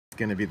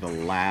going to be the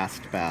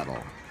last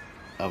battle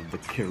of the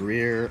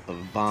career of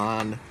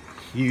Von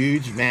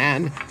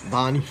Hugensteiner.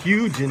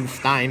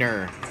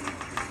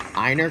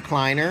 Einer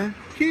Kleiner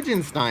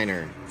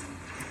Hugensteiner.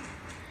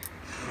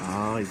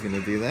 Oh, he's going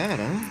to do that,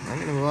 huh?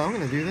 I'm going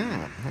to do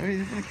that. How do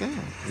you like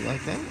that? You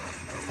like that?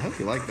 I hope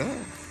you like that,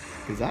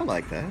 because I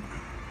like that.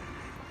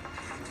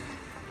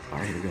 All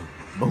right, here we go.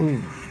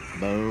 Boom.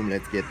 Boom.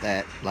 Let's get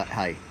that.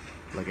 Hey,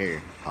 look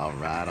here. All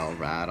right, all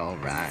right, all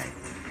right.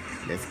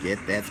 Let's get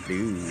that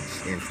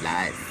splooge and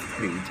slice.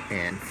 Splooge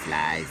and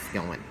slice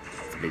going.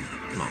 Splooge.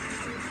 Come on.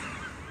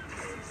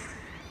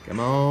 Come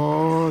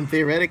on.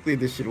 Theoretically,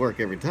 this should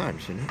work every time,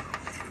 shouldn't it?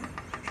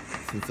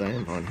 Since I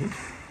am on here.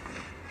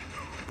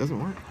 It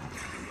doesn't work.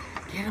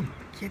 Get him.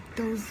 Get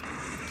those.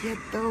 Get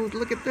those.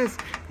 Look at this.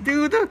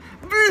 Do the.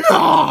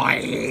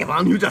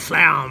 Von Huger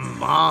Slam.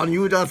 Von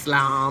Huger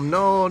Slam.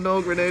 No,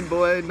 no, grenade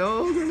boy.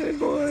 No, grenade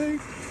boy.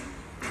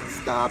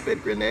 Stop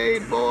it,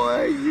 grenade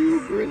boy.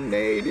 You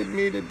grenaded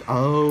me to.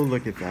 Oh,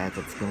 look at that.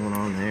 What's going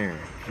on there?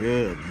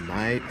 Good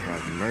night.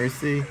 Have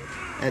mercy.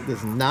 That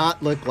does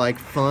not look like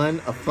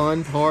fun. A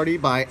fun party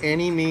by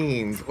any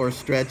means or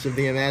stretch of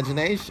the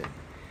imagination.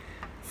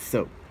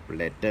 So,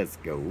 let us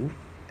go.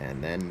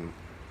 And then,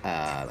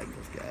 like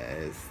those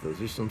guys.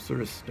 Those are some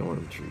sort of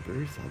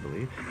stormtroopers, I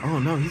believe. Oh,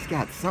 no, he's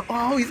got some.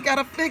 Oh, he's got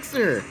a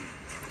fixer.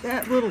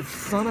 That little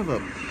son of a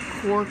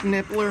pork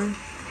nippler.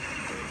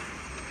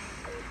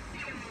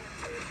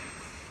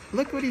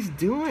 Look what he's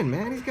doing,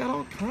 man. He's got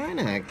all kind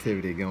of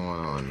activity going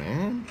on,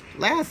 man.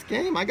 Last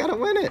game, I gotta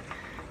win it.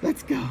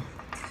 Let's go.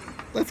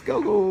 Let's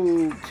go.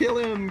 Kill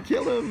him,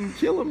 kill him,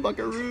 kill him,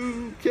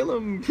 buckaroo. Kill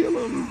him, kill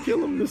him,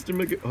 kill him, Mr.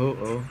 McG.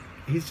 Oh.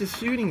 He's just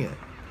shooting it.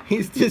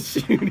 He's just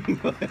shooting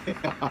it.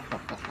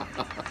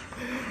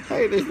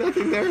 Hey, there's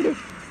nothing there to...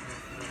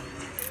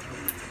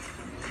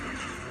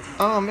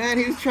 Oh, man,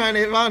 he was trying to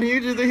hit Von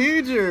Huger the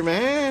Huger,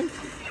 man.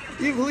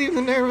 You believe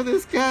the nerve of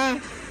this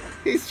guy?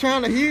 He's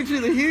trying to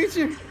Huger the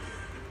Huger.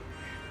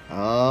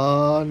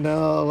 Oh,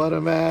 no, what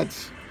a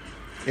match.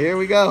 Here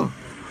we go.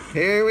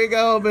 Here we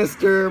go,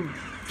 Mr.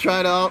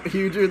 Try to out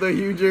Huger the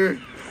Huger.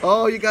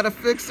 Oh, you got a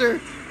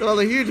fixer? Well,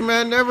 the huge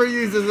man never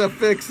uses a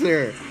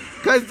fixer.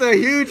 Because the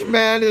huge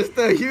man is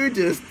the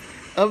hugest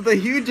of the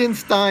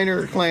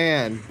Hugensteiner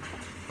clan.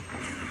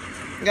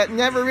 That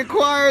never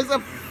requires a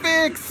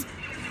fix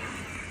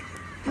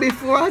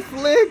before I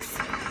flicks.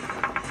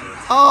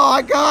 Oh,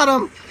 I got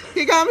him.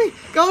 He got me.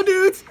 Go,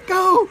 dudes.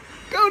 Go.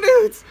 Go,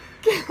 dudes.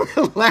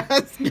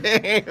 Last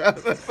game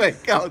of the thing.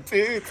 Go,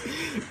 dudes.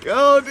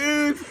 Go,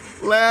 dudes.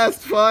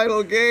 Last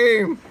final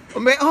game.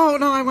 Oh,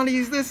 no, I want to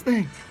use this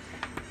thing.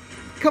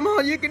 Come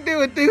on, you can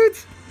do it,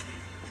 dudes.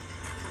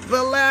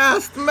 The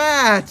last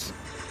match.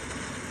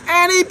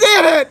 And he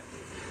did it.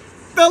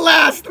 The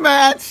last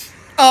match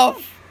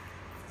of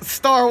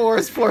Star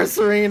Wars Force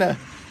Arena.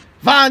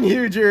 Von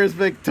Huger is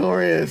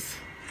victorious.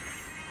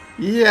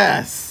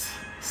 Yes.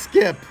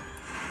 Skip.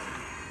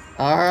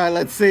 All right,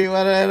 let's see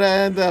what I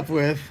end up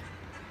with.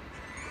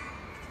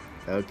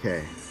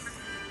 Okay.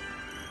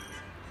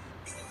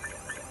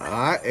 All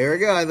right, here we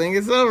go. I think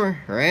it's over.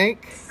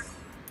 Rank.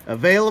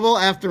 Available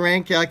after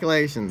rank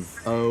calculations.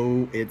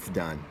 Oh, it's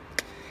done.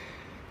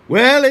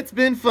 Well, it's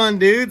been fun,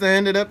 dudes. I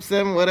ended up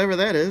 7, whatever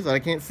that is. I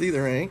can't see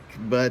the rank.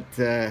 But,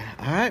 all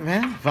right,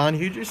 man. Von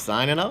Huger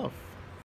signing off.